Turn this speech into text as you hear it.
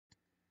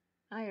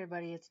Hi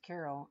everybody, it's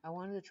Carol. I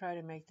wanted to try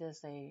to make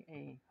this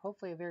a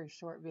hopefully a very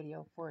short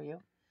video for you.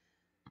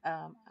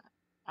 Um,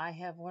 I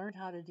have learned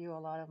how to do a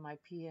lot of my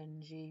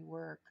PNG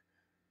work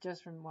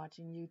just from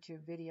watching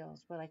YouTube videos,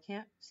 but I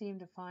can't seem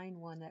to find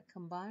one that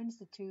combines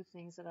the two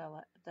things that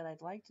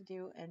I'd like to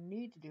do and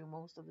need to do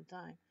most of the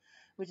time,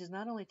 which is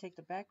not only take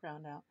the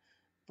background out,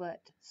 but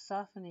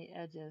soften the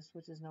edges,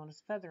 which is known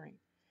as feathering.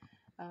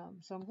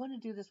 So I'm going to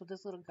do this with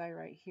this little guy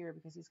right here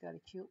because he's got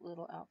a cute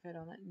little outfit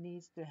on that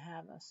needs to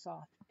have a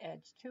soft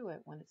edge to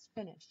it when it's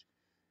finished.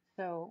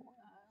 So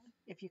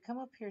if you come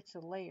up here to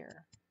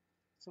layer,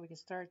 so we can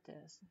start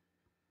this,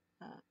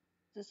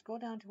 just go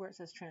down to where it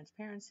says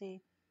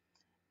transparency,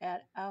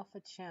 add alpha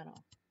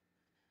channel.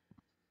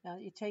 Now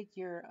you take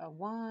your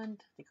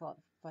wand, they call it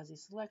fuzzy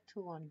select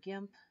tool on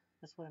GIMP,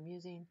 that's what I'm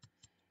using,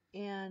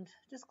 and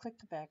just click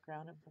the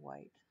background of the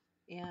white.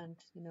 And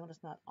you notice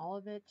not all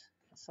of it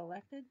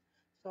selected,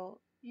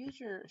 so use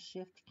your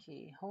shift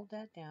key, hold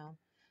that down,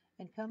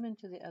 and come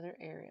into the other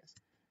areas.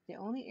 The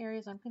only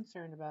areas I'm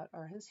concerned about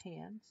are his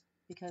hands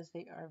because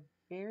they are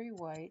very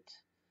white,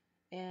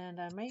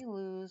 and I may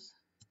lose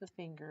the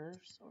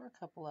fingers or a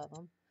couple of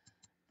them,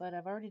 but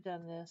I've already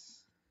done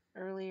this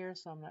earlier,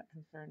 so I'm not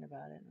concerned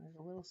about it. And there's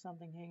a little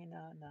something hanging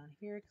out down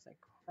here because I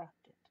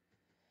cropped it,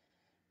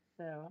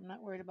 so I'm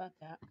not worried about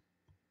that.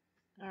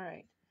 All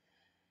right.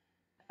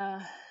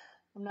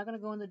 I'm not going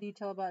to go into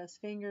detail about his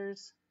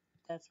fingers.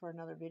 That's for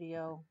another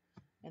video,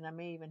 and I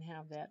may even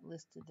have that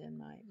listed in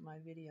my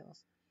videos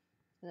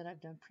that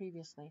I've done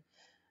previously.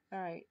 All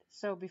right,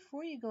 so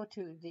before you go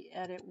to the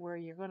edit where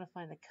you're going to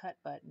find the cut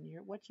button,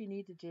 what you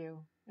need to do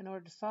in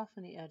order to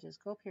soften the edges,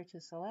 go up here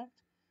to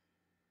select,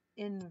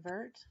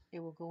 invert, it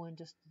will go in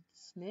just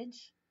a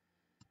smidge.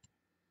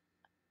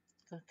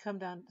 Come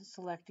down to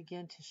select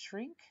again to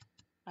shrink.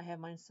 I have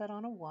mine set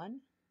on a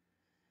 1.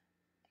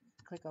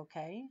 Click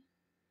OK.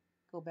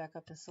 Go back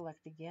up to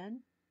select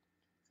again.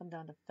 Come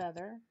down to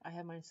feather. I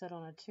have mine set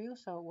on a 2,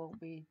 so it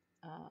won't be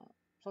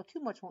so too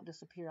much won't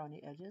disappear on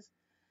the edges.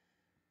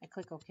 And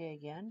click OK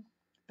again.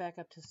 Back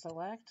up to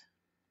select.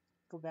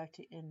 Go back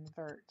to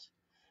invert.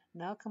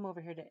 Now come over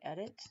here to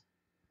edit.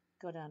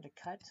 Go down to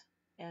cut,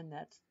 and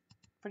that's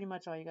pretty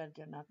much all you got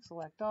to do. Now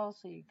select all,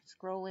 so you can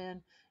scroll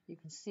in. You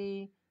can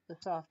see the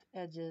soft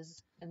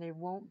edges, and they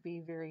won't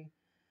be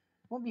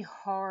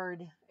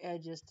hard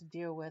edges to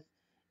deal with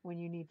when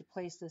you need to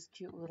place this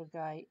cute little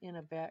guy in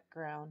a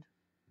background.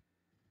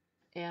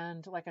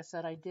 And like I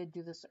said, I did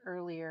do this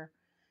earlier,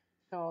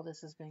 so all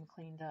this has been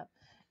cleaned up.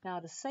 Now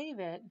to save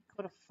it,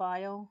 go to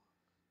File,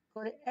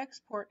 go to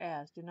Export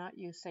As. Do not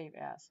use Save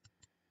As.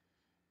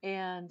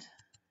 And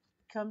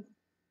come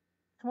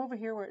over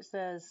here where it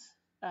says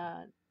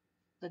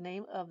the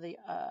name of the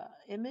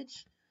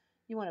image.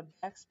 You want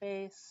to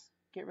backspace,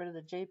 get rid of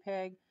the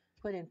JPEG,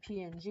 put in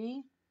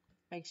PNG,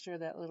 make sure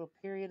that little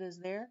period is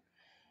there.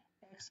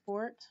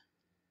 Export,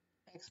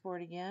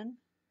 export again,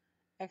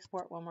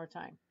 export one more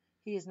time.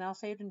 He is now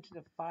saved into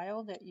the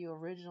file that you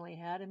originally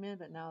had him in,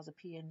 but now as a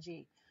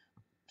PNG.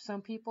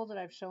 Some people that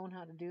I've shown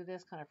how to do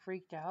this kind of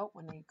freaked out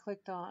when they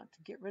clicked on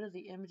to get rid of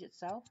the image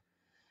itself.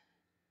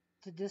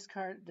 To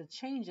discard the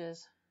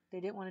changes, they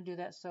didn't want to do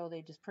that, so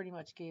they just pretty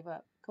much gave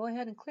up. Go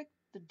ahead and click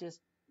the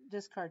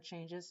discard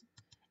changes.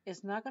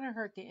 It's not going to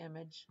hurt the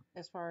image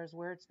as far as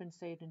where it's been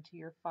saved into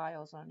your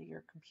files onto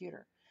your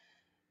computer.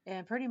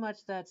 And pretty much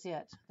that's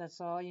it.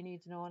 That's all you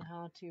need to know on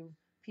how to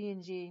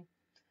PNG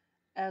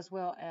as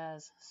well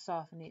as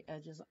soften the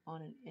edges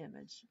on an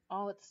image,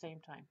 all at the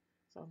same time.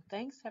 So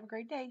thanks. Have a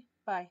great day.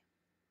 Bye.